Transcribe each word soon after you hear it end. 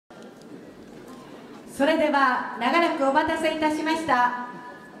それでは長らくお待たせいたしました、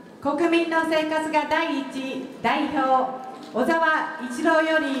国民の生活が第一代表小沢一郎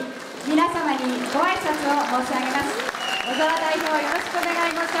より皆様にご挨拶を申し上げます。小沢代表、よろしくお願い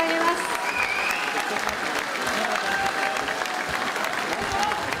申し上げます。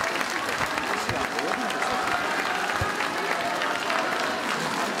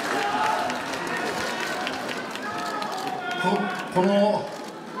この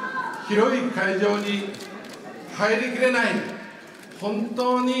広い会場に入りきれない本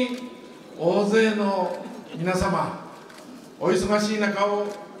当に大勢の皆様、お忙しい中を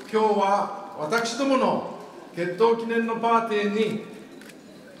今日は私どもの結党記念のパーティーに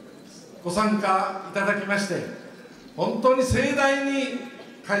ご参加いただきまして本当に盛大に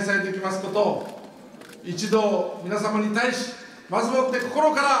開催できますことを一同皆様に対しまずもって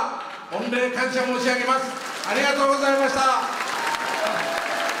心から御礼感謝申し上げます。ありがとうございました。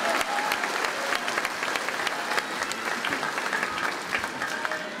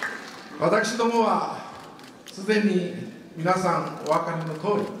私どもはすでに皆さんお分かりの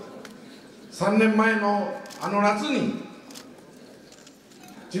通り、3年前のあの夏に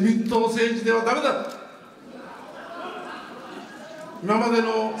自民党政治ではダメだ、今まで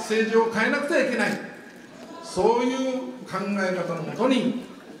の政治を変えなくてはいけない、そういう考え方のもとに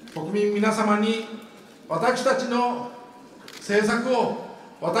国民皆様に私たちの政策を、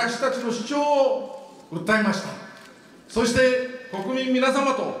私たちの主張を訴えました。そして国民皆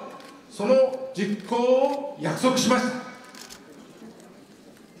様とその実行を約束しました。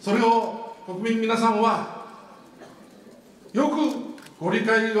それを国民皆さんはよくご理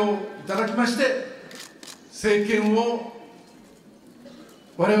解をいただきまして、政権を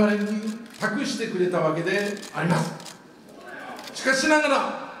我々に託してくれたわけであります。しかしなが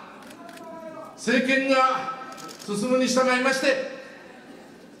ら政権が進むに従いまして、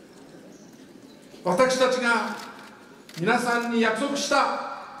私たちが皆さんに約束した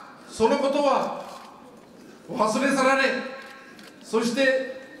そのことは忘れ去られ、そし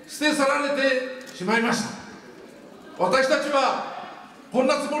て捨て去られてしまいました。私たちはこん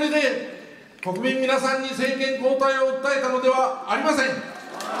なつもりで国民皆さんに政権交代を訴えたのではありません。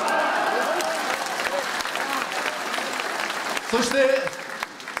そして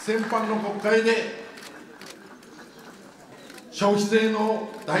先般の国会で消費税の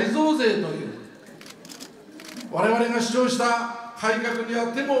大増税という我々が主張した改革には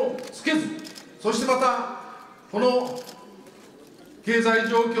手もつけず、そしてまたこの経済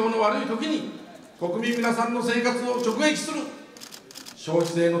状況の悪い時に国民皆さんの生活を直撃する消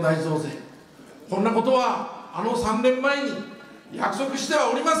費税の大増税、こんなことはあの3年前に約束しては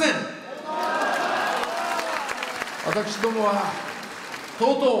おりません。私どもはと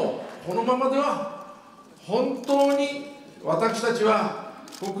うとうこのままでは本当に私たちは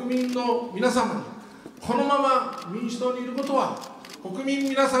国民の皆様にこのまま民主党にいることは国民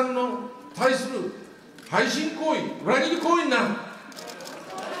皆さんの対する背信行為、裏切り行為になる、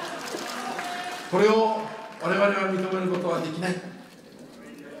これを我々は認めることはできない。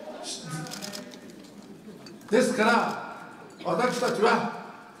ですから私たちは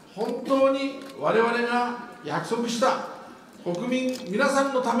本当に我々が約束した国民皆さ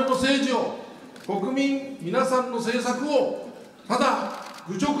んのための政治を、国民皆さんの政策をただ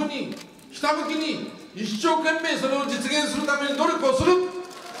愚直にひたむきに一生懸命それを実現するために努力をする、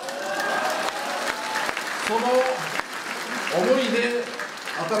その思いで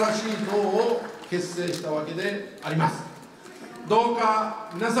新しい党を結成したわけであります。どうか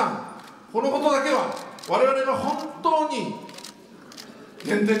皆さんこのことだけは我々が本当に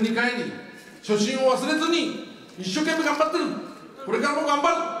原点に帰り初心を忘れずに一生懸命頑張ってる、これからも頑張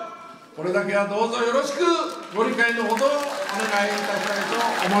る、これだけはどうぞよろしくご理解のほどお願いいたした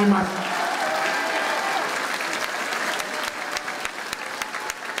いと思います。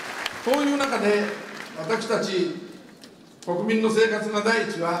こういう中で私たち国民の生活が第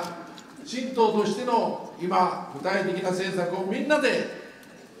一は新党としての今具体的な政策をみんなで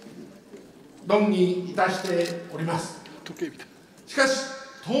論議いたしております。しかし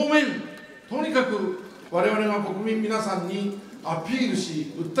当面とにかく我々が国民皆さんにアピール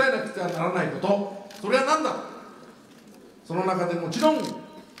し訴えなくてはならないこと、それは何だ。その中でもちろん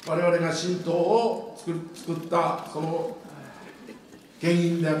我々が新党を作ったその原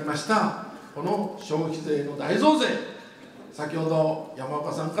因でありましたこの消費税の大増税、先ほど山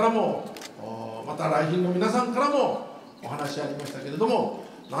岡さんからもまた来賓の皆さんからもお話ありましたけれども、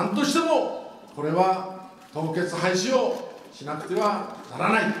何としてもこれは凍結廃止をしなくてはな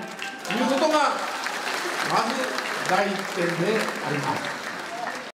らないということがまず第一点であります。